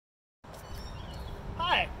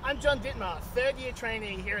Jon Dittmar, third-year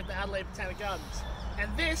trainee here at the Adelaide Botanic Gardens,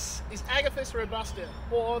 and this is Agathis robusta,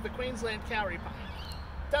 or the Queensland Kauri pine.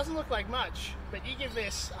 Doesn't look like much, but you give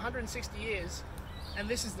this 160 years, and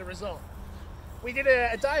this is the result. We did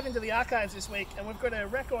a dive into the archives this week, and we've got a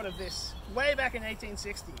record of this way back in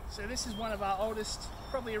 1860. So this is one of our oldest,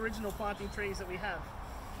 probably original planting trees that we have.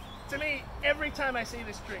 To me, every time I see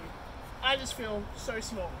this tree, I just feel so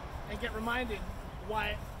small and get reminded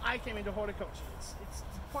why I came into horticulture. It's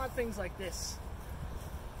to plant things like this.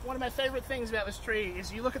 One of my favorite things about this tree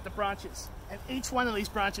is you look at the branches, and each one of these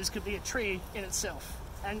branches could be a tree in itself.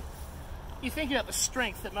 And you think about the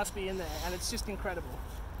strength that must be in there, and it's just incredible.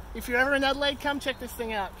 If you're ever in Adelaide, come check this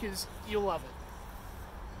thing out because you'll love it.